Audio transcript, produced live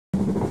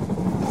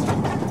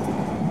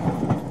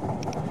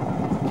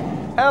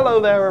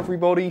Hello there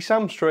everybody,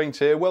 Sam Strange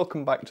here,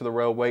 welcome back to the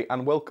Railway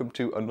and welcome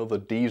to another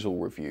diesel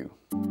review.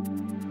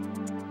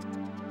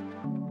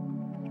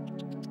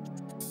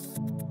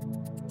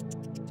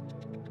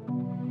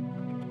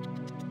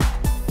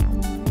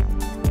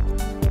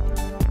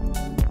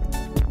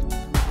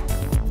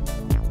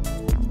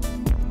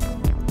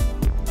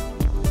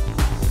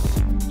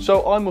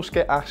 So I must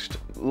get asked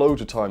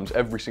loads of times,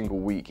 every single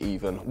week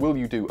even, will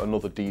you do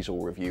another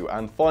diesel review?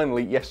 And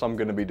finally, yes, I'm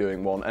going to be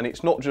doing one. And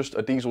it's not just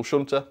a diesel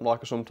shunter like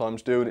I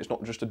sometimes do, and it's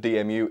not just a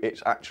DMU,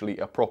 it's actually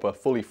a proper,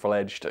 fully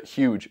fledged,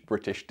 huge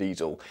British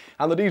diesel.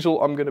 And the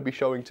diesel I'm going to be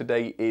showing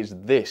today is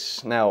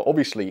this. Now,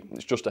 obviously,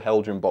 it's just a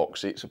Heljan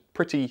box. It's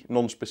pretty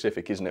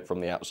non-specific, isn't it, from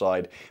the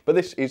outside? But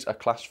this is a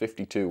Class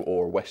 52,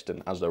 or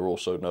Western, as they're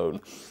also known.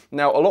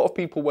 Now, a lot of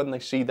people, when they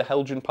see the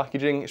Heljan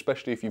packaging,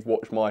 especially if you've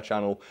watched my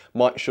channel,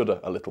 might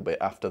shudder a little bit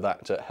after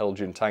that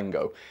Heljan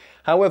Tango.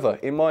 However,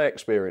 in my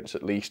experience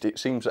at least, it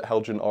seems that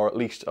Heljan are at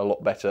least a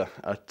lot better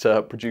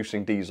at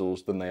producing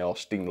diesels than they are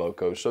steam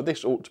locos, so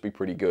this ought to be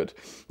pretty good.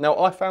 Now,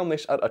 I found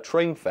this at a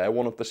train fair.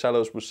 One of the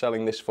sellers was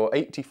selling this for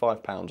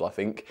 £85, I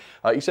think.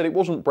 He said it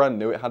wasn't brand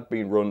new, it had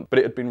been run, but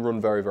it had been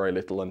run very, very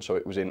little, and so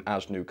it was in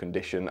as new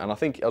condition. And I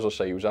think, as I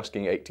say, he was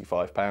asking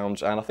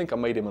 £85, and I think I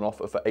made him an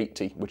offer for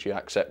 80, which he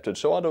accepted,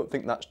 so I don't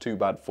think that's too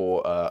bad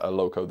for a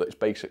loco that's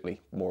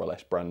basically more or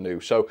less brand new.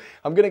 So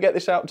I'm going to get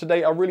this out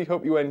today. I really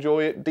hope you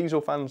enjoy it.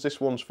 Diesel fans, this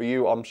one's for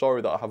you. I'm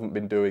sorry that I haven't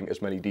been doing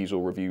as many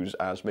diesel reviews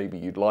as maybe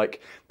you'd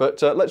like,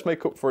 but let's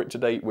make up for it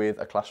today with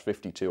a Class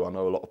 52. I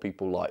know a lot of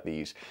people like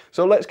these.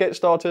 So let's get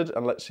started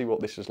and let's see what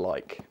this is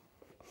like.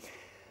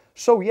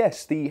 So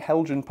yes, the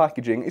Heljan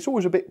packaging, it's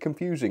always a bit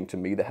confusing to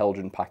me, the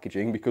Heljan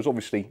packaging, because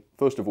obviously,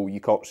 first of all,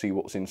 you can't see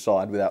what's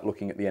inside without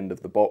looking at the end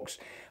of the box.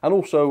 And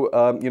also,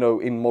 you know,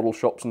 in model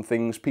shops and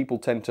things, people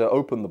tend to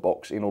open the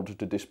box in order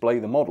to display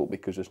the model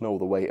because there's no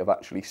other way of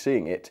actually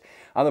seeing it.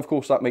 And of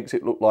course, that makes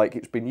it look like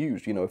it's been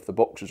used, you know, if the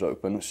box is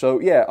open.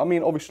 So yeah, I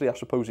mean, obviously, I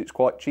suppose it's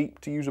quite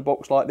cheap to use a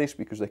box like this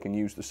because they can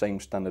use the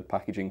same standard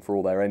packaging for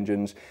all their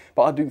engines.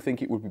 But I do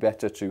think it would be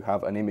better to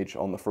have an image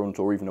on the front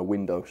or even a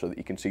window so that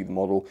you can see the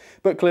model.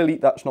 But clearly,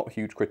 that's not a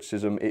huge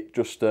criticism. It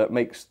just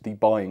makes the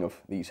buying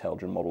of these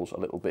Heljan models a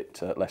little bit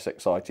less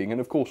exciting.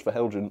 And of course, for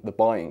Heljan, the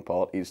buying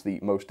part is the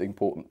most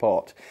important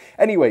part.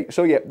 Anyway,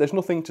 so yeah, there's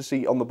nothing to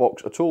see on the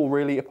box at all,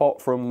 really,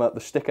 apart from the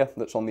sticker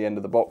that's on the end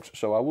of the box.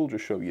 So I will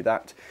just show you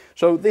that.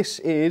 So this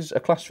is a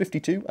Class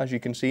 52, as you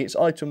can see. It's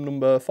item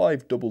number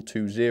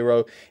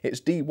 5220.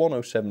 It's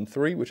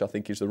D1073, which I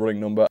think is the running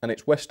number, and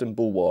it's Western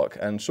Bulwark.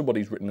 And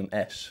somebody's written an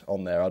S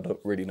on there. I don't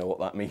really know what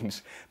that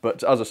means.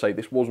 But as I say,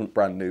 this wasn't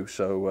brand new,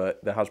 so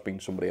there has been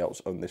somebody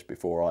else owned this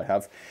before I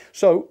have.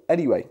 So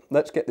anyway,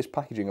 let's get this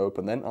packaging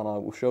open then, and I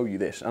will show you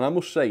this. And I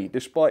must say,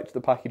 despite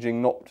the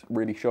packaging not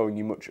really showing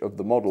you much of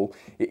the model,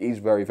 it is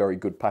very, very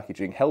good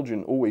packaging.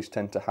 Heljan always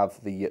tend to have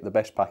the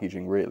best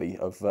packaging, really,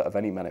 of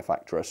any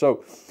manufacturer.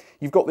 So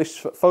you've got this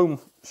foam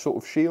sort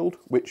of shield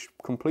which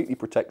completely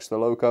protects the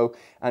loco,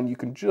 and you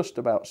can just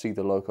about see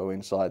the loco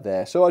inside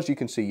there. So as you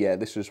can see, yeah,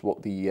 this is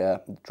what the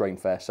train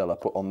fair seller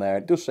put on there.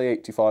 It does say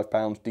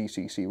 £85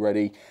 DCC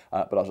ready,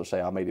 but as I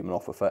say, I made him an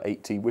offer for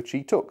 80, which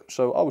he took.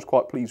 So I was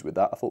quite pleased with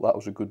that. I thought that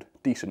was a good,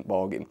 decent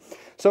bargain.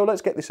 So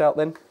let's get this out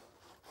then.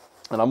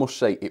 And I must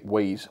say, it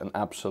weighs an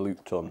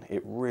absolute ton.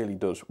 It really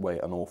does weigh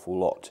an awful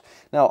lot.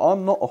 Now,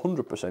 I'm not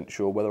 100%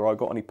 sure whether I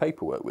got any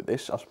paperwork with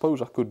this. I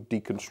suppose I could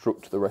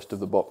deconstruct the rest of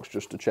the box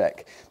just to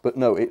check. But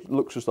no, it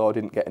looks as though I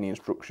didn't get any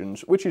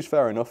instructions, which is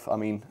fair enough. I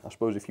mean, I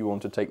suppose if you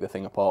want to take the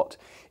thing apart,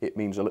 it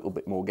means a little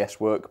bit more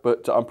guesswork.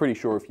 But I'm pretty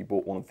sure if you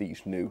bought one of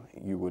these new,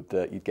 you would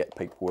you'd get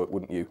paperwork,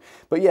 wouldn't you?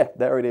 But yeah,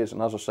 there it is.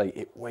 And as I say,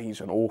 it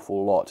weighs an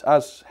awful lot,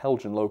 as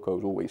Heljan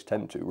locos always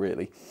tend to,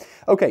 really.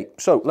 Okay,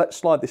 so let's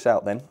slide this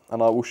out then,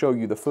 and I will show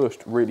you the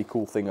first really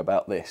cool thing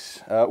about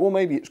this. Well,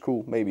 maybe it's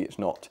cool, maybe it's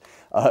not.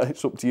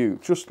 It's up to you.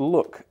 Just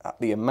look at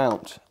the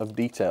amount of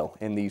detail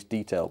in these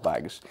detail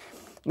bags.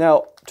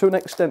 Now, to an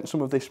extent,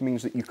 some of this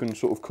means that you can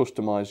sort of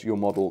customize your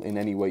model in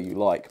any way you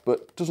like,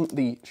 but doesn't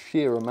the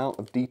sheer amount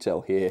of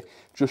detail here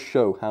just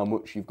show how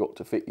much you've got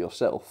to fit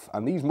yourself?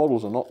 And these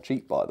models are not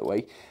cheap, by the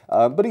way.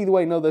 But either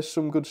way, no, there's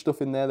some good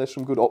stuff in there. There's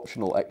some good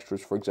optional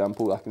extras. For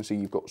example, I can see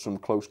you've got some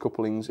close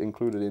couplings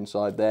included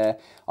inside there.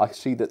 I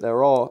see that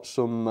there are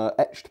some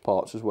etched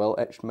parts as well,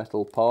 etched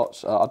metal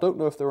parts. I don't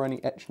know if there are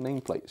any etched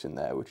nameplates in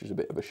there, which is a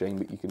bit of a shame,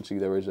 but you can see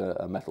there is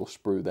a metal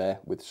sprue there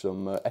with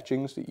some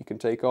etchings that you can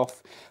take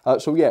off.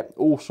 So yeah,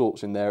 all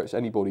sorts in there. It's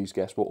anybody's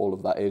guess what all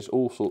of that is.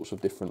 All sorts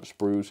of different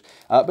sprues.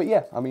 But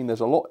yeah, I mean,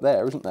 there's a lot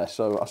there, isn't there?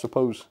 So I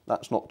suppose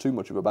that's not too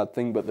much of a bad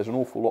thing, but there's an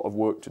awful lot of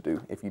work to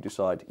do if you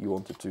decide you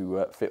wanted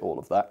to fit all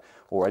of that,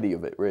 or any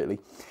of it, really.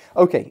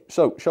 Okay,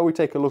 so shall we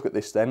take a look at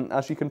this then?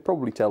 As you can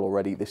probably tell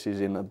already, this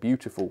is in a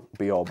beautiful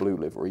BR blue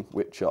livery,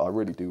 which I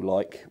really do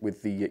like.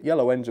 With the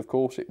yellow ends, of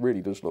course, it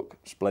really does look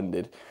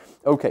splendid.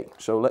 Okay,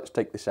 so let's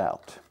take this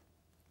out.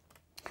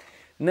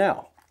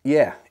 Now,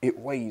 Yeah, it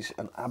weighs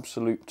an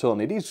absolute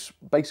ton. It is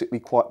basically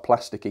quite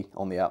plasticky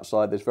on the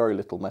outside. There's very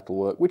little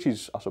metalwork, which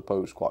is, I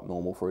suppose, quite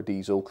normal for a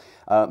diesel.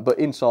 But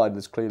inside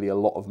there's clearly a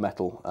lot of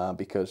metal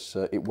because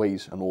it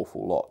weighs an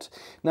awful lot.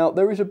 Now,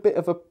 there is a bit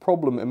of a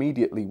problem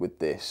immediately with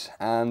this,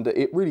 and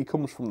it really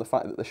comes from the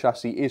fact that the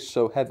chassis is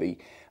so heavy.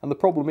 And the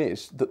problem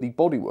is that the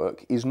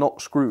bodywork is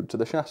not screwed to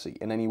the chassis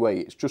in any way.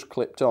 It's just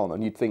clipped on,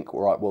 and you'd think,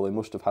 all right, well, they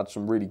must have had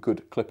some really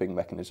good clipping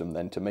mechanism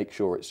then to make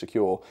sure it's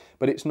secure.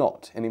 But it's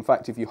not. And in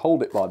fact, if you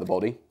hold it by the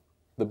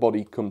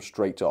body comes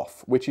straight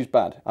off, which is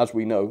bad. As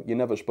we know, you're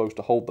never supposed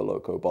to hold the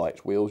loco by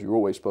its wheels, you're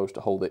always supposed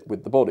to hold it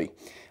with the body.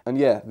 And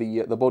yeah,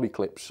 the body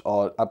clips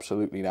are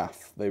absolutely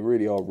naff. They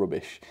really are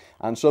rubbish.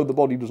 And so the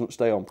body doesn't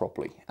stay on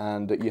properly,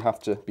 and you have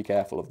to be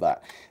careful of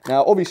that.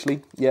 Now,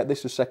 obviously, yeah,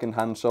 this is second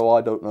hand, so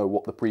I don't know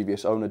what the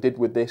previous owner did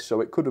with this,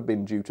 so it could have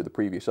been due to the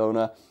previous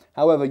owner.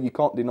 However, you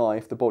can't deny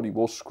if the body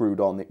was screwed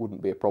on, it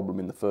wouldn't be a problem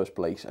in the first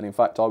place. And in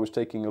fact, I was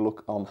taking a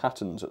look on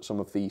Hatton's at some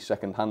of the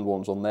second-hand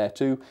ones on there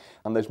too,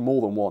 and there's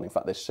more than one. In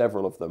fact, there's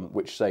several of them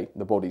which say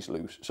the body's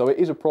loose. So it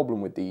is a problem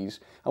with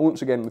these. And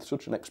once again, with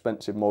such an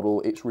expensive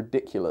model, it's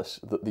ridiculous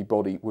that the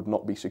body would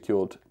not be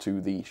secured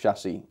to the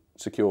chassis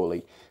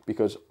securely,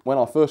 because when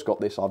I first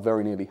got this I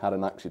very nearly had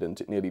an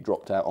accident. It nearly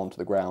dropped out onto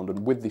the ground,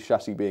 and with the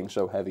chassis being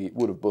so heavy it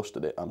would have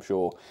busted it, I'm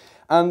sure.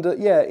 And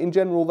yeah, in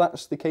general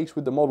that's the case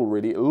with the model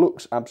really. It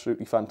looks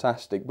absolutely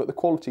fantastic, but the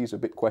quality is a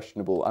bit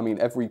questionable. I mean,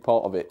 every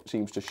part of it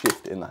seems to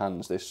shift in the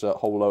hands. This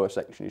whole lower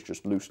section is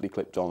just loosely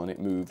clipped on and it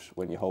moves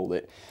when you hold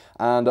it.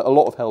 And a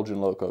lot of Heljan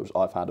locos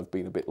I've had have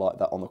been a bit like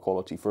that on the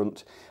quality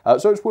front.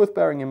 So it's worth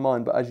bearing in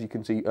mind, but as you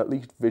can see, at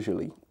least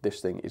visually,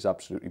 this thing is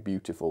absolutely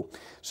beautiful.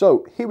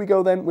 So here we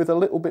go then with a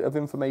little bit of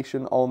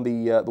information on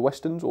the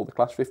Westerns or the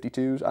Class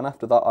 52s, and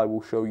after that I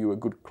will show you a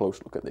good close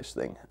look at this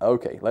thing.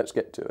 Okay, let's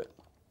get to it.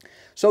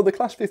 So the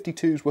Class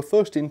 52s were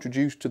first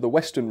introduced to the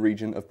Western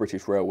region of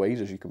British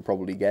Railways, as you can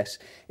probably guess,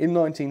 in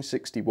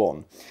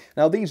 1961.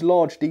 Now these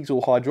large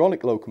diesel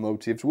hydraulic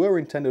locomotives were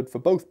intended for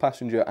both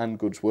passenger and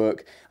goods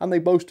work, and they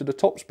boasted a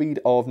top speed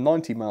of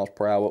 90 miles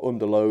per hour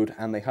under load,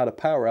 and they had a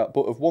power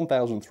output of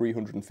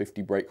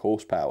 1,350 brake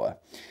horsepower.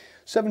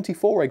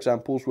 74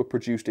 examples were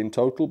produced in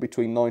total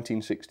between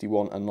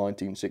 1961 and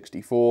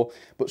 1964,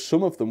 but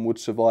some of them would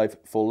survive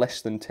for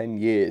less than 10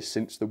 years,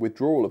 since the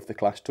withdrawal of the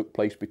class took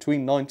place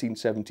between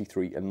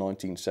 1973 and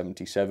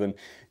 1977,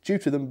 due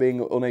to them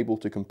being unable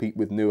to compete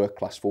with newer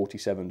Class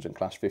 47s and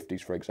Class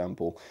 50s, for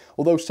example.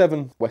 Although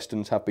 7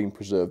 Westerns have been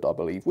preserved, I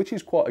believe, which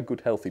is quite a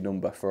good healthy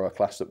number for a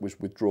class that was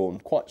withdrawn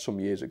quite some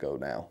years ago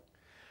now.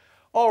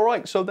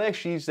 Alright, so there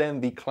she's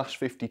then, the Class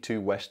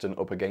 52 Western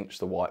up against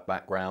the white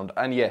background,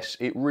 and yes,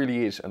 it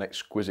really is an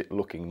exquisite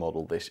looking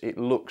model this. It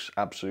looks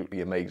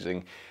absolutely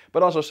amazing,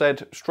 but as I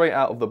said, straight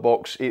out of the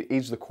box, it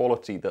is the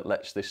quality that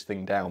lets this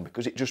thing down,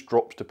 because it just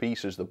drops to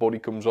pieces. The body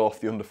comes off,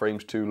 the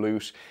underframe's too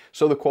loose,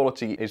 so the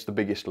quality is the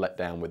biggest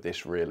letdown with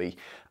this really.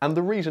 And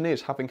the reason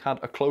is, having had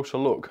a closer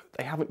look,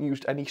 they haven't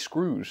used any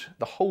screws.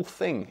 The whole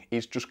thing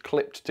is just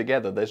clipped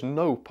together. There's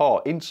no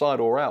part, inside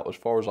or out, as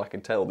far as I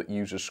can tell, that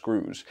uses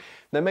screws.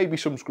 There may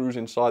be some screws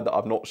inside that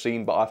I've not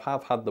seen, but I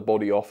have had the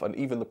body off, and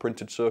even the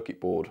printed circuit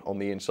board on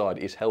the inside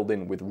is held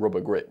in with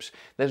rubber grips.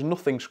 There's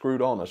nothing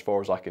screwed on as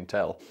far as I can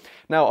tell.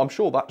 Now, I'm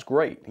sure that's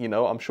great, you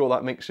know, I'm sure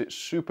that makes it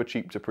super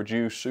cheap to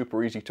produce,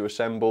 super easy to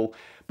assemble,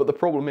 but the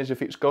problem is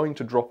if it's going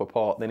to drop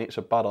apart, then it's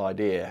a bad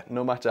idea,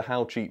 no matter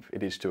how cheap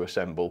it is to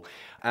assemble.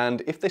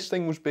 And if this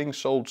thing was being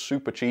sold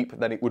super cheap,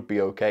 then it would be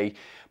okay,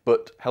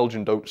 but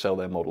Heljan don't sell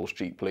their models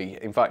cheaply.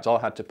 In fact, I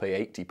had to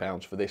pay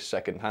 £80 for this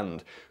second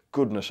hand.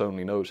 Goodness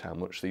only knows how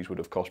much these would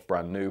have cost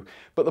brand new.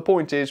 But the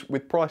point is,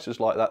 with prices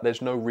like that,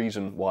 there's no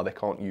reason why they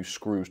can't use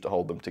screws to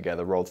hold them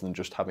together rather than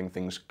just having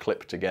things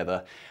clipped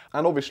together.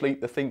 And obviously,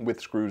 the thing with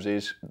screws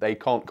is they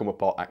can't come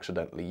apart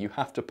accidentally. You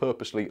have to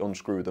purposely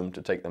unscrew them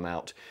to take them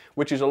out,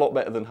 which is a lot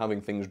better than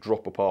having things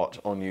drop apart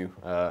on you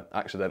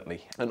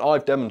accidentally. And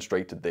I've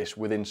demonstrated this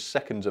within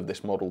seconds of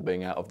this model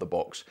being out of the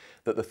box,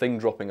 that the thing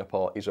dropping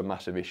apart is a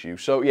massive issue.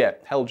 So yeah,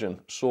 Heljan,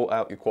 sort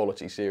out your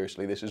quality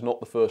seriously. This is not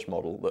the first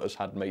model that has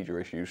had major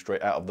issues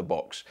straight out of the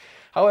box.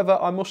 However,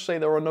 I must say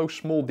there are no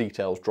small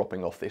details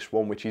dropping off this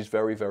one, which is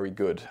very, very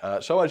good.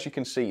 So as you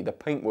can see, the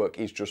paintwork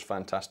is just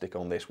fantastic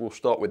on this. We'll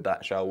start with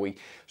that, shall we?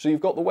 So you've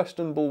got the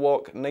Western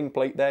Bulwark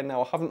nameplate there.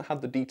 Now, I haven't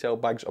had the detail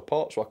bags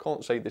apart, so I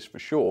can't say this for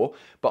sure,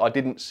 but I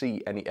didn't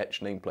see any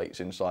etched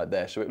nameplates inside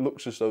there. So it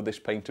looks as though this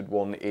painted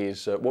one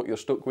is what you're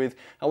stuck with.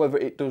 However,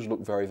 it does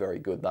look very, very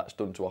good. That's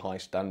done to a high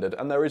standard,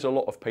 and there is a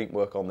lot of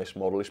paintwork on this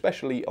model,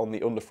 especially on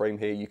the underframe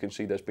here. You can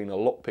see there's been a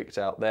lot picked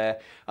out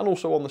there, and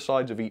also on the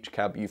sides of each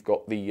cab you've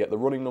got the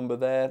running number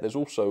there. There's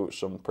also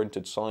some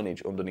printed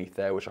signage underneath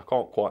there, which I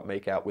can't quite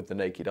make out with the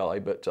naked eye,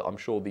 but I'm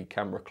sure the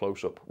camera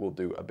close-up will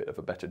do a bit of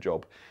a better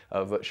job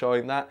of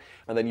showing that.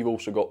 And then you've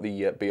also got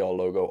the BR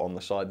logo on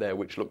the side there,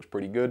 which looks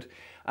pretty good.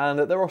 And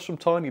there are some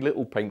tiny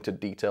little painted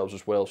details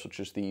as well, such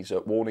as these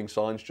warning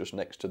signs just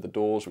next to the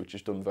doors, which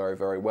is done very,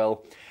 very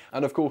well.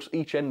 And of course,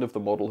 each end of the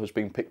model has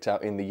been picked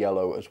out in the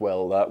yellow as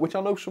well, which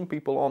I know some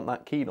people aren't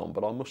that keen on,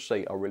 but I must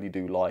say I really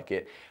do like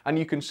it. And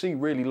you can see,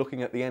 really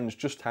looking at the ends,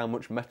 just just how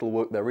much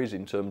metalwork there is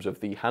in terms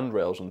of the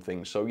handrails and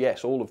things. So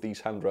yes, all of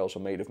these handrails are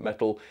made of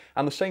metal,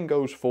 and the same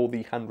goes for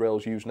the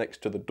handrails used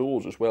next to the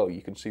doors as well.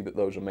 You can see that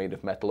those are made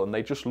of metal, and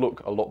they just look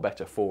a lot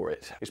better for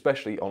it,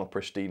 especially on a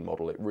pristine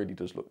model. It really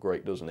does look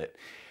great, doesn't it?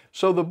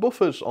 So the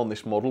buffers on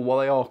this model, while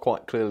they are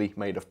quite clearly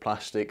made of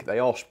plastic, they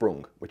are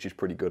sprung, which is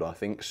pretty good, I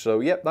think. So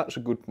yep, that's a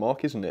good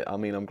mark, isn't it? I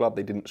mean, I'm glad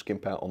they didn't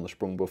skimp out on the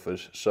sprung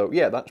buffers. So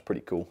yeah, that's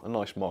pretty cool. A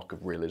nice mark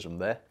of realism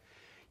there.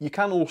 You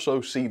can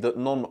also see that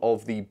none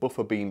of the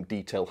buffer beam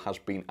detail has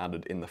been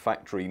added in the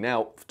factory.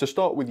 Now, to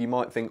start with, you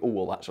might think, oh,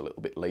 well, that's a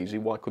little bit lazy.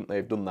 Why couldn't they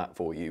have done that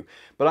for you?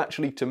 But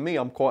actually, to me,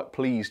 I'm quite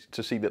pleased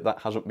to see that that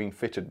hasn't been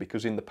fitted,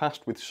 because in the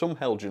past, with some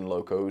Heljan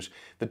locos,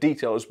 the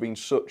detail has been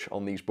such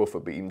on these buffer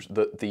beams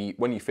that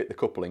when you fit the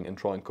coupling and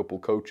try and couple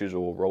coaches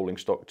or rolling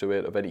stock to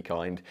it of any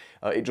kind,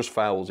 it just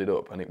fouls it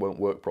up and it won't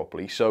work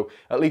properly. So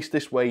at least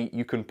this way,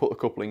 you can put the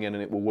coupling in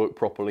and it will work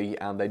properly,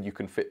 and then you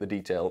can fit the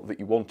detail that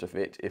you want to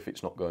fit if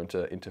it's not going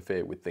to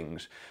interfere with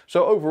things.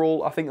 So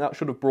overall, I think that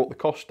should have brought the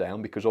cost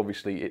down, because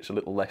obviously it's a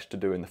little less to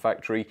do in the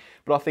factory.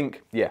 But I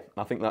think, yeah,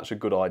 I think that's a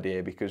good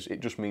idea, because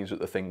it just means that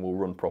the thing will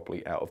run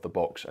properly out of the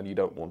box, and you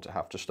don't want to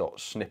have to start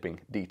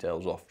snipping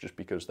details off just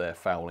because they're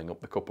fouling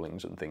up the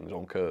couplings and things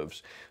on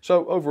curves.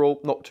 So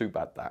overall, not too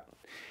bad that.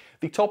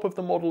 The top of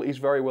the model is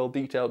very well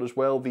detailed as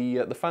well.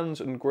 The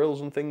fans and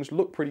grills and things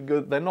look pretty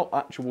good. They're not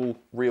actual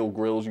real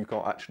grills. You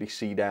can't actually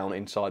see down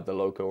inside the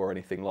loco or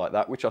anything like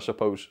that, which I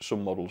suppose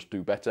some models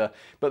do better,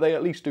 but they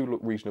at least do look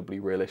reasonably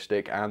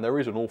realistic, and there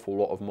is an awful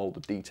lot of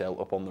moulded detail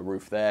up on the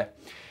roof there.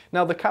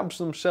 Now, the cabs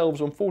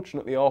themselves,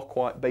 unfortunately, are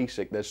quite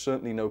basic. There's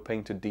certainly no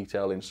painted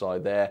detail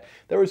inside there.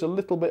 There is a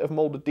little bit of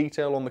moulded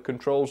detail on the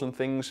controls and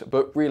things,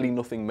 but really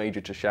nothing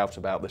major to shout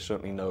about. There's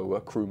certainly no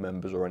crew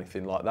members or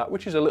anything like that,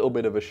 which is a little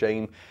bit of a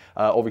shame.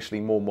 Obviously,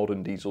 more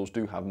modern diesels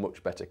do have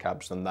much better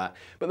cabs than that,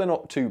 but they're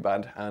not too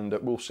bad, and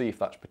we'll see if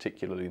that's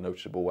particularly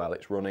noticeable while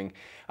it's running.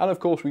 And of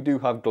course, we do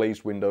have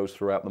glazed windows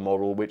throughout the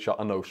model, which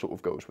I know sort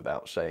of goes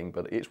without saying,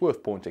 but it's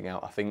worth pointing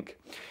out, I think.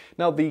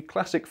 Now, the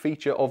classic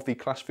feature of the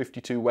Class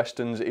 52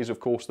 Westerns is, of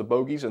course, the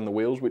bogies and the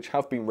wheels, which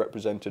have been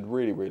represented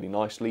really, really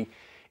nicely.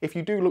 If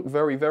you do look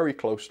very, very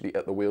closely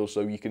at the wheels,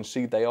 though, you can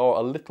see they are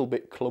a little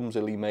bit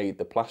clumsily made.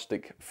 The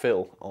plastic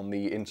fill on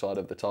the inside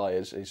of the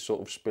tyres is sort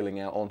of spilling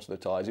out onto the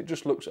tyres. It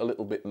just looks a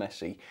little bit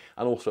messy,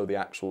 and also the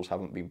axles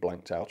haven't been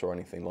blanked out or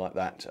anything like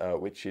that,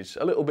 which is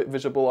a little bit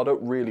visible. I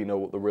don't really know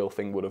what the real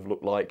thing would have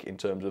looked like in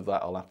terms of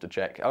that. I'll have to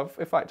check.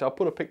 In fact, I'll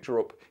put a picture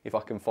up, if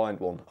I can find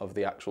one, of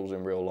the axles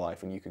in real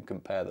life, and you can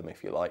compare them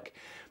if you like.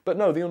 But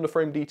no, the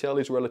underframe detail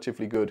is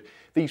relatively good.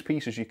 These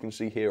pieces you can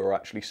see here are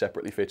actually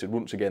separately fitted.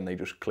 Once again, they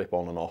just clip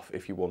on and off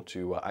if you want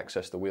to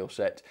access the wheel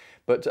set.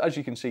 But as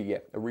you can see, yeah,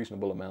 a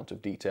reasonable amount of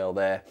detail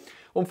there.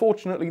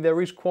 Unfortunately,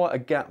 there is quite a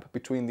gap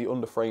between the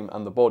underframe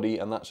and the body,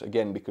 and that's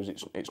again because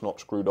it's not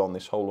screwed on.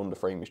 This whole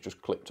underframe is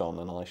just clipped on,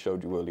 and I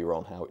showed you earlier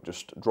on how it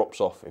just drops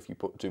off if you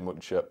put too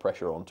much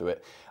pressure onto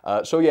it.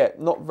 So yeah,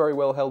 not very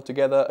well held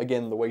together.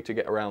 Again, the way to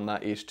get around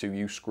that is to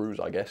use screws,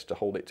 I guess, to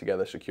hold it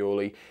together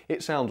securely.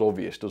 It sounds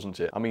obvious, doesn't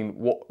it? I mean,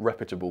 what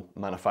reputable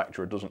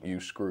manufacturer doesn't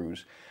use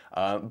screws?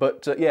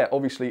 But yeah,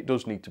 obviously it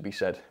does need to be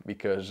said,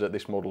 because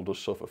this model does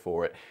suffer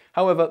for it.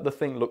 However, the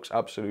thing looks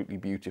absolutely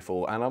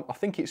beautiful, and I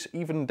think it's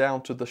even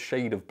down to the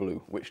shade of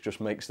blue, which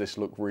just makes this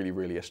look really,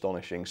 really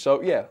astonishing.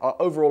 So yeah,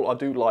 overall I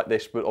do like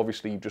this, but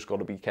obviously you've just got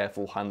to be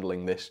careful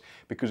handling this,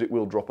 because it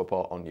will drop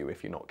apart on you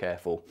if you're not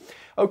careful.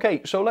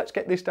 Okay, so let's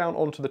get this down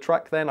onto the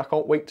track then. I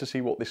can't wait to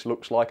see what this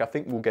looks like. I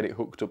think we'll get it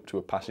hooked up to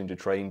a passenger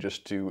train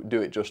just to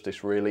do it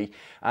justice, really,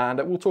 and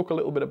we'll talk a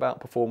little bit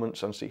about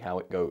performance and see how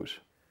it goes.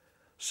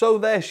 So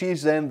there she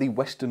is then, the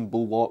Western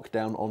Bulwark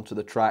down onto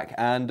the track,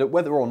 and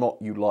whether or not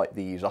you like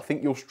these, I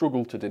think you'll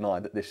struggle to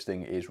deny that this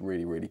thing is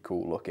really, really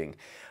cool looking.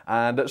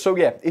 And so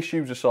yeah,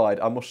 issues aside,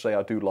 I must say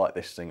I do like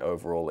this thing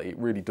overall. It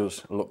really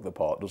does look the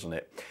part, doesn't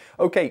it?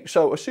 Okay,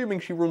 so assuming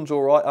she runs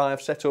all right, I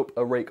have set up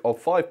a rake of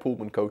 5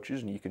 Pullman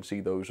coaches, and you can see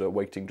those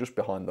waiting just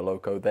behind the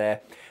loco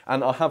there.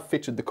 And I have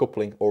fitted the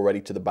coupling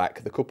already to the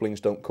back. The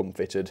couplings don't come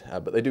fitted,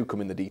 but they do come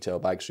in the detail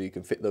bag, so you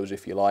can fit those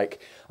if you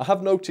like. I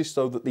have noticed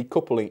though that the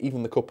coupling,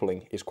 even the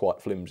coupling, is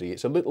quite flimsy.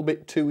 It's a little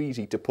bit too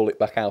easy to pull it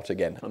back out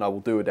again, and I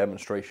will do a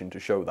demonstration to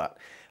show that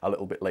a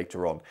little bit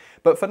later on.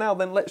 But for now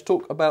then, let's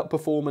talk about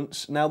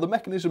performance. Now, the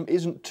mechanism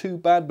isn't too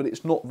bad, but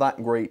it's not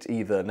that great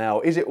either.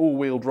 Now, is it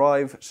all-wheel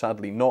drive?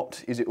 Sadly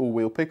not. Is it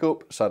all-wheel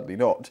pickup? Sadly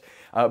not.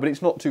 But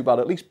it's not too bad.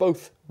 At least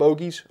both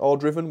bogies are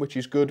driven, which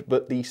is good,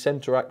 but the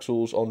centre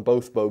axles on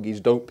both bogies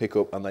don't pick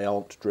up and they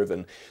aren't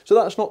driven. So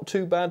that's not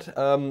too bad.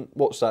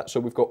 What's that? So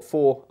we've got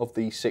 4 of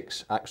the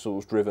 6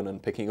 axles driven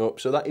and picking up,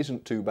 so that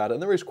isn't too bad. And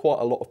there is quite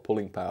a lot of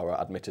pulling power,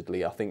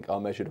 admittedly. I think I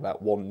measured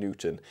about 1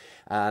 Newton,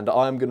 and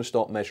I'm going to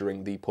start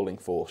measuring the pulling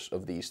force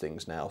of these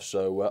things now.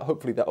 So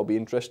hopefully that'll be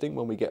interesting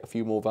when we get a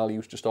few more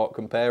values to start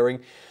comparing.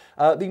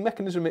 The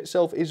mechanism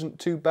itself isn't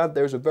too bad.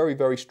 There's a very,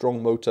 very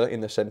strong motor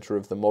in the centre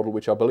of the model,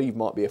 which I believe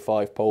might be a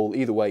 5-pole.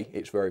 Either way,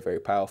 it's very very, very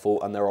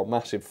powerful, and there are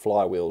massive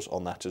flywheels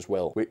on that as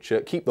well, which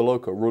keep the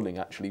loco running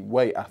actually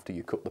way after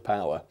you cut the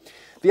power.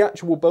 The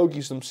actual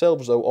bogies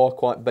themselves, though, are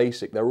quite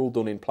basic. They're all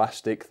done in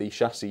plastic. The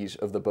chassis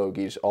of the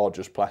bogies are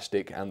just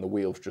plastic, and the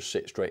wheels just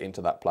sit straight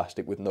into that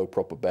plastic with no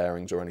proper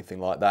bearings or anything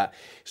like that.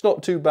 It's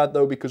not too bad,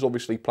 though, because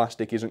obviously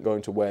plastic isn't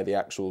going to wear the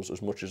axles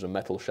as much as a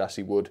metal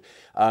chassis would.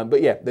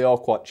 But yeah, they are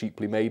quite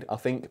cheaply made, I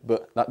think,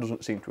 but that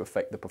doesn't seem to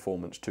affect the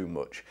performance too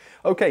much.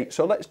 Okay,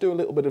 so let's do a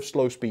little bit of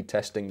slow speed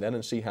testing then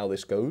and see how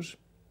this goes.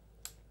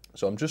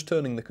 So I'm just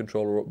turning the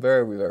controller up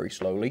very, very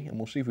slowly, and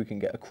we'll see if we can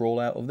get a crawl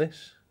out of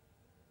this.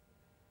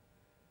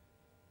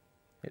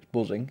 It's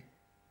buzzing.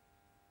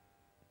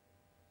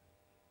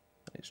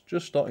 It's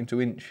just starting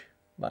to inch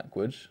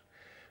backwards,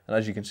 and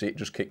as you can see, it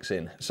just kicks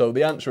in. So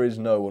the answer is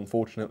no,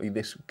 unfortunately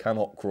this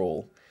cannot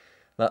crawl.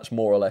 That's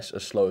more or less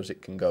as slow as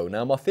it can go.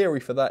 Now my theory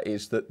for that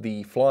is that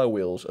the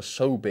flywheels are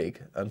so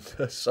big and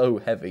so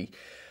heavy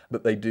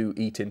that they do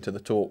eat into the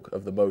torque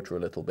of the motor a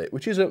little bit,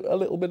 which is a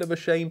little bit of a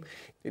shame.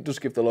 It does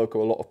give the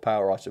loco a lot of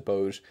power, I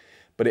suppose,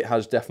 but it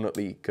has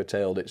definitely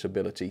curtailed its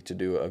ability to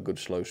do a good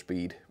slow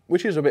speed,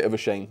 which is a bit of a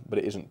shame, but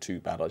it isn't too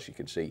bad, as you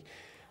can see.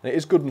 And it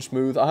is good and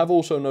smooth. I have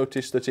also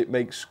noticed that it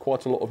makes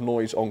quite a lot of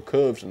noise on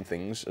curves and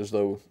things, as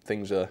though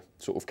things are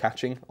sort of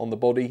catching on the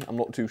body. I'm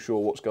not too sure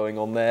what's going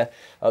on there.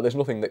 There's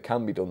nothing that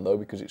can be done, though,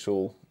 because it's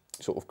all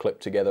sort of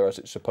clipped together as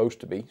it's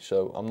supposed to be,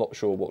 so I'm not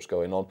sure what's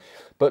going on.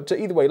 But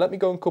either way, let me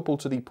go and couple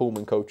to the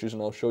Pullman coaches,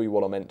 and I'll show you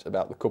what I meant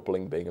about the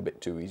coupling being a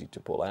bit too easy to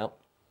pull out.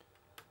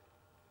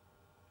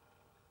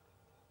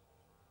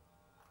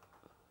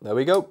 There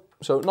we go.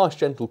 So nice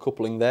gentle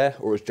coupling there,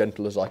 or as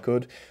gentle as I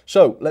could.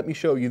 So let me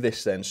show you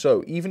this then.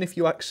 So even if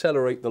you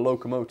accelerate the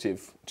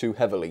locomotive too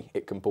heavily,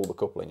 it can pull the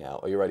coupling out.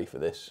 Are you ready for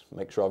this?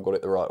 Make sure I've got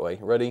it the right way.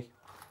 Ready?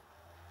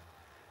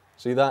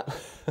 See that?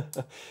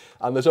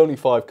 And there's only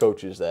 5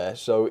 coaches there,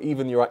 so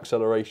even your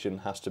acceleration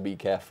has to be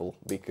careful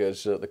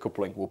because the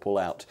coupling will pull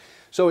out.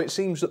 So it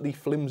seems that the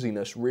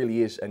flimsiness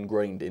really is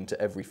ingrained into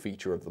every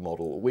feature of the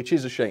model, which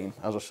is a shame.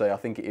 As I say, I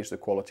think it is the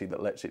quality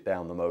that lets it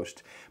down the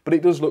most. But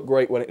it does look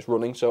great when it's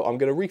running, so I'm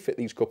going to refit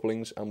these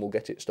couplings and we'll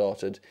get it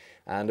started,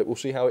 and we'll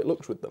see how it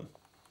looks with them.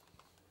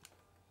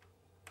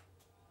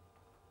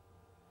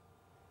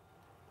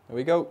 There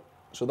we go.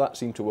 So that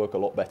seemed to work a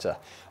lot better.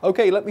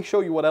 Okay, let me show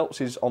you what else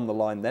is on the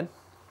line then.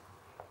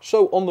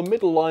 So on the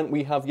middle line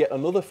we have yet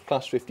another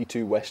Class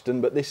 52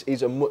 Western, but this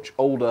is a much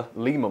older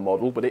Lima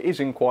model, but it is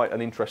in quite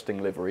an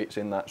interesting livery. It's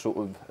in that sort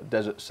of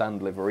desert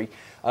sand livery.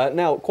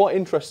 Now, quite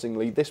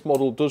interestingly, this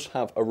model does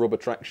have a rubber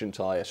traction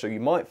tyre, so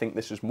you might think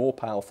this is more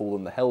powerful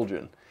than the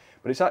Heljan.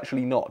 But it's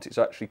actually not. It's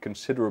actually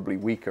considerably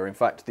weaker. In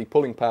fact, the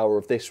pulling power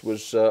of this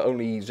was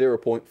only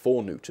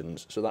 0.4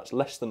 newtons, so that's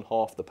less than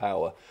half the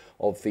power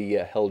of the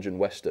Heljan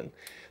Western.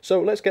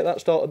 So let's get that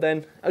started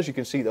then. As you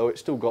can see though, it's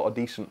still got a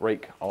decent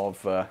rake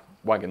of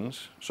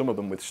wagons, some of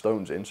them with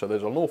stones in, so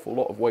there's an awful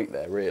lot of weight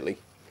there really.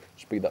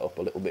 Speed that up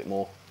a little bit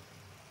more.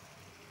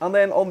 And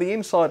then on the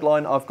inside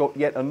line, I've got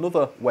yet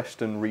another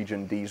Western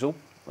Region diesel.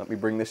 Let me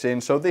bring this in.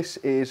 So this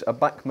is a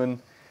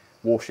Bachmann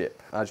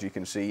warship, as you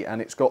can see,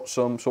 and it's got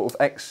some sort of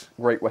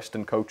ex-Great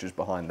Western coaches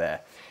behind there.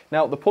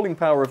 Now, the pulling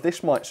power of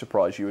this might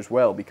surprise you as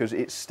well, because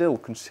it's still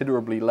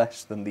considerably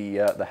less than the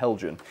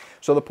Heljan.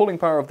 So the pulling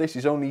power of this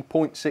is only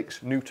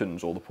 0.6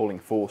 newtons, or the pulling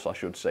force, I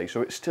should say,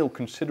 so it's still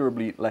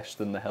considerably less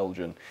than the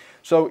Heljan.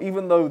 So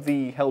even though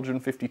the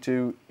Heljan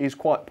 52 is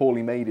quite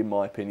poorly made, in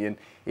my opinion,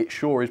 it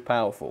sure is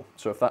powerful.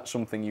 So if that's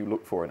something you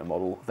look for in a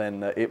model,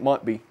 then it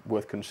might be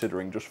worth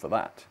considering just for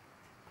that.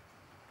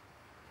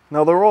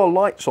 Now there are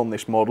lights on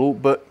this model,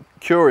 but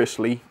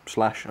curiously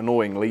 /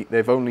 annoyingly,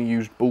 they've only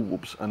used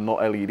bulbs and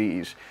not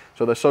LEDs.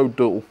 So they're so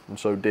dull and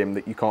so dim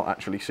that you can't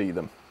actually see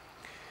them.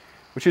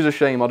 Which is a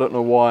shame. I don't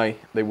know why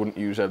they wouldn't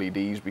use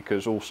LEDs,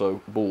 because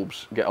also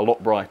bulbs get a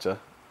lot brighter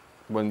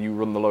when you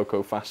run the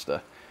loco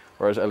faster,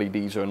 whereas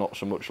LEDs are not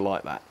so much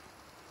like that.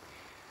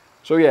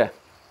 So yeah,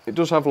 it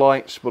does have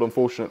lights, but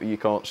unfortunately you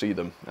can't see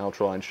them. I'll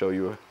try and show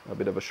you a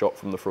bit of a shot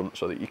from the front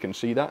so that you can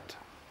see that.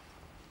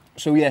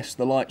 So yes,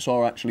 the lights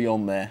are actually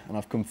on there, and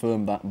I've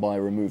confirmed that by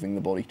removing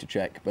the body to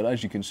check, but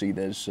as you can see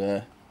there's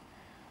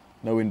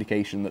no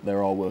indication that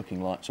there are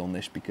working lights on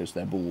this because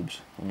they're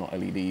bulbs and not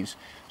LEDs.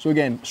 So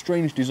again,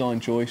 strange design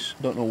choice,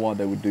 don't know why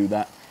they would do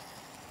that,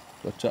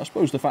 but I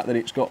suppose the fact that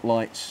it's got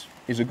lights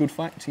is a good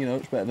fact. You know,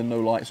 it's better than no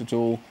lights at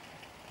all,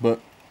 but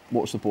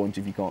what's the point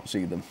if you can't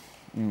see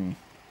them?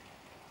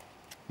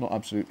 Not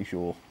absolutely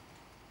sure.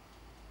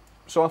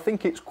 So I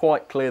think it's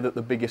quite clear that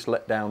the biggest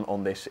letdown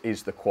on this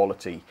is the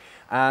quality.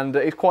 And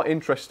it's quite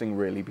interesting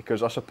really,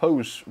 because I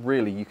suppose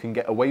really you can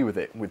get away with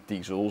it with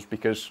diesels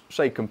because,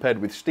 say, compared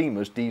with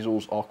steamers,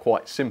 diesels are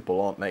quite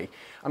simple, aren't they?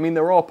 I mean,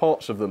 there are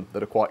parts of them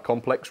that are quite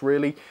complex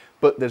really,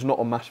 but there's not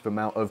a massive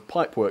amount of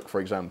pipework, for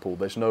example.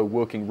 There's no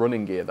working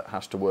running gear that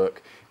has to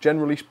work.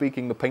 Generally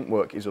speaking, the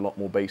paintwork is a lot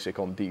more basic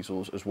on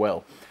diesels as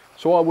well.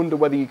 So I wonder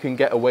whether you can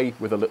get away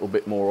with a little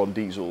bit more on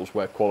diesels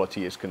where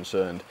quality is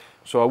concerned.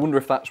 So I wonder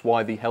if that's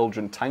why the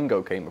Heljan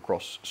Tango came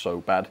across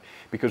so bad,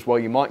 because while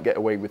you might get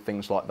away with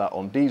things like that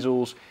on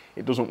diesels,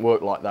 it doesn't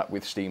work like that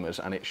with steamers,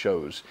 and it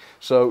shows.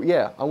 So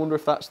yeah, I wonder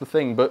if that's the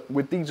thing, but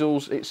with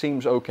diesels it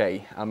seems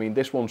okay. I mean,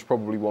 this one's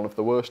probably one of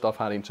the worst I've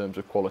had in terms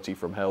of quality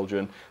from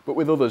Heljan, but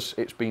with others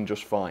it's been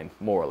just fine,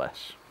 more or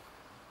less.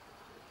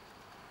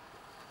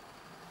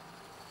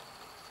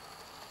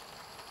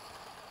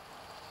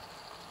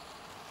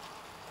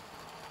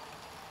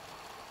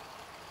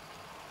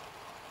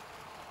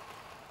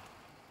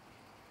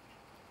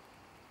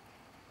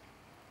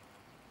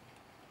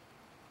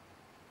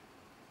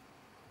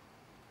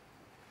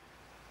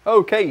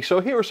 Okay,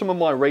 so here are some of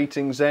my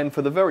ratings then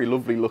for the very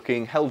lovely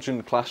looking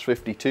Heljan Class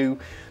 52.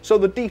 So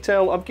the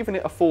detail, I've given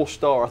it a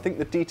 4-star. I think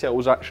the detail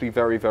was actually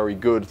very, very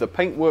good. The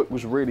paintwork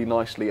was really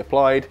nicely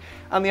applied,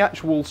 and the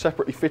actual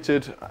separately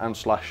fitted and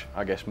slash,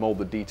 I guess,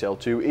 moulded detail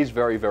too is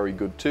very, very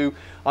good too.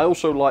 I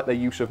also like their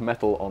use of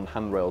metal on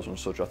handrails and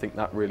such. I think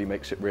that really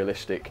makes it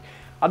realistic.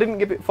 I didn't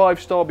give it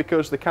 5-star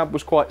because the cab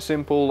was quite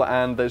simple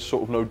and there's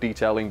sort of no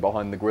detailing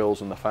behind the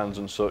grills and the fans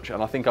and such,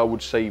 and I think I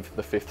would save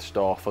the 5th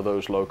star for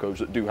those locos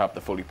that do have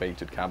the fully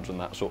painted cabs and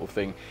that sort of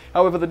thing.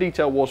 However, the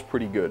detail was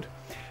pretty good.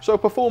 So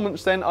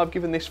performance then, I've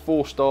given this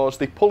 4 stars.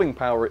 The pulling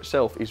power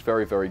itself is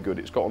very, very good.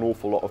 It's got an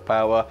awful lot of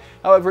power.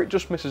 However, it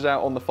just misses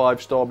out on the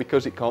 5-star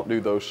because it can't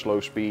do those slow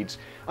speeds,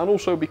 and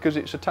also because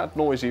it's a tad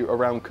noisy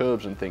around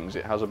curves and things.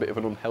 It has a bit of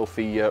an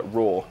unhealthy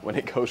roar when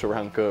it goes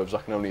around curves.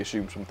 I can only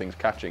assume something's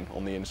catching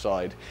on the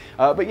inside.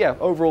 But yeah,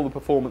 overall the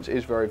performance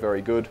is very,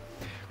 very good.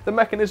 The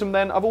mechanism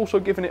then, I've also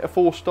given it a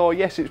 4-star.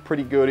 Yes, it's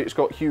pretty good. It's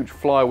got huge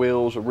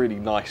flywheels, a really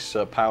nice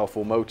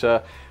powerful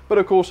motor. But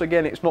of course,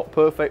 again, it's not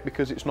perfect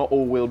because it's not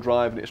all-wheel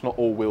drive and it's not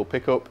all-wheel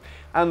pickup.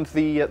 And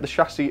the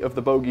chassis of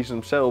the bogies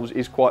themselves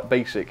is quite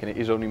basic, and it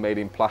is only made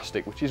in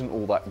plastic, which isn't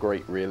all that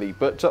great really.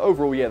 But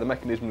overall, yeah, the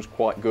mechanism is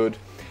quite good.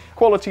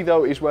 Quality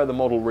though is where the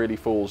model really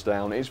falls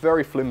down. It's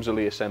very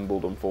flimsily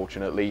assembled,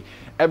 unfortunately.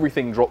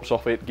 Everything drops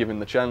off it given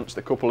the chance.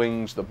 The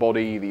couplings, the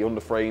body, the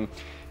underframe.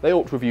 They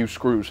ought to have used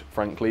screws,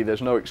 frankly.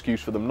 There's no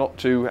excuse for them not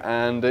to,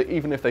 and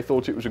even if they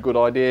thought it was a good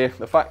idea,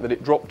 the fact that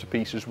it dropped to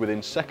pieces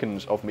within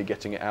seconds of me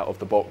getting it out of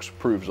the box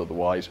proves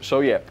otherwise. So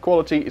yeah,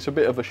 quality, it's a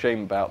bit of a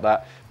shame about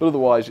that, but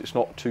otherwise it's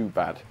not too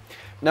bad.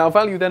 Now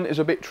value then is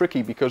a bit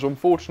tricky because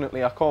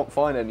unfortunately I can't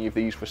find any of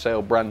these for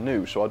sale brand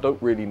new, so I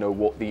don't really know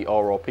what the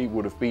RRP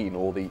would have been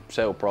or the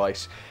sale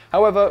price.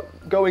 However,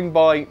 going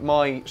by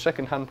my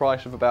second-hand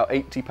price of about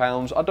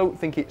 £80, I don't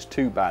think it's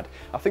too bad.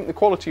 I think the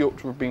quality ought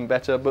to have been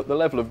better, but the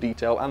level of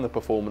detail and the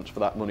performance for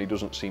that money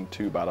doesn't seem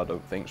too bad, I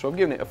don't think. So I've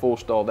given it a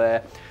 4-star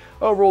there.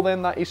 Overall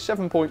then, that is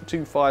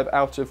 7.25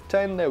 out of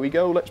 10. There we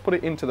go. Let's put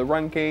it into the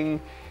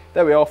ranking.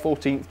 There we are,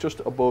 14th,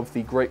 just above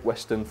the Great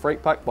Western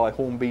Freight Pack by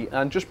Hornby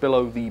and just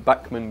below the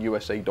Bachmann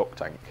USA Dock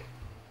Tank.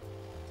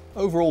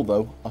 Overall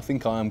though, I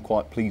think I am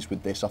quite pleased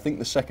with this. I think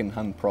the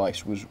second-hand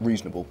price was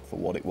reasonable for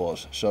what it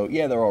was. So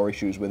yeah, there are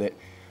issues with it,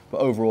 but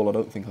overall I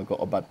don't think I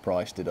got a bad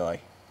price, did I?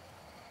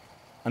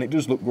 And it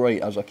does look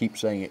great, as I keep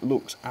saying, it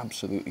looks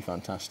absolutely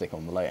fantastic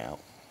on the layout.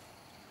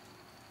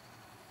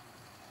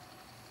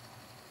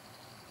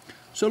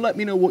 So let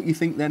me know what you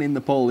think then in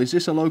the poll. Is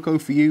this a loco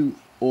for you,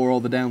 or are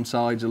the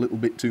downsides a little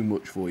bit too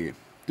much for you?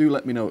 Do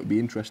let me know, it'd be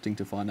interesting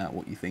to find out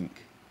what you think.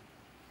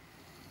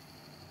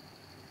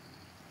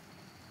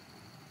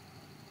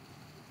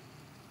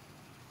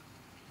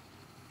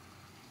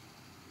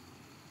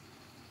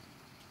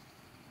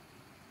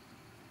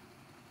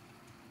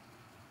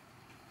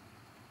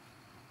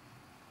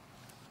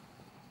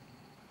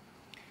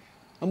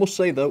 I must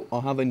say though,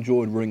 I have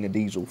enjoyed running a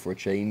diesel for a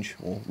change,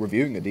 or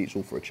reviewing a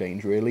diesel for a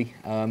change really.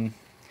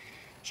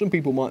 Some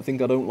people might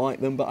think I don't like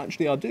them, but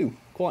actually I do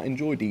quite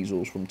enjoy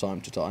diesels from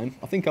time to time.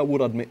 I think I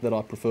would admit that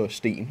I prefer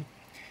steam.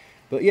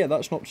 But yeah,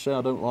 that's not to say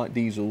I don't like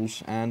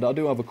diesels, and I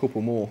do have a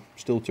couple more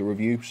still to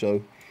review,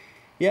 so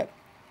yeah,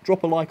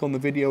 drop a like on the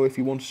video if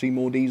you want to see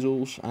more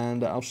diesels,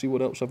 and I'll see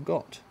what else I've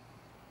got.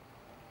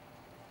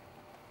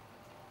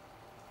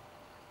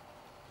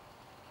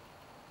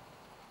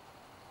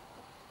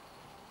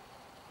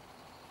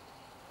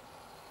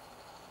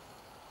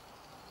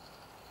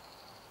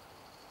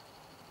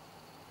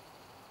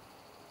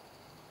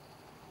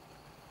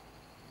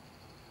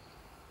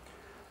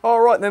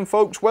 Alright then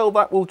folks, well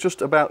that will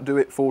just about do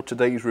it for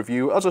today's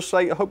review. As I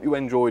say, I hope you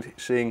enjoyed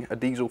seeing a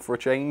diesel for a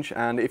change,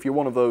 and if you're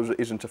one of those that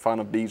isn't a fan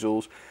of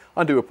diesels,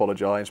 I do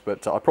apologise,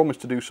 but I promise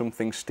to do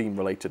something steam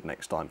related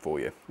next time for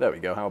you. There we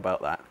go, how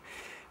about that?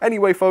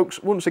 Anyway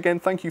folks, once again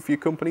thank you for your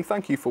company,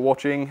 thank you for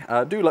watching.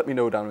 Do let me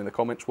know down in the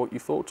comments what you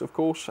thought, of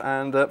course,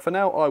 and for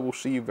now I will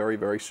see you very,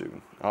 very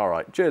soon.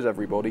 Alright, cheers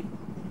everybody.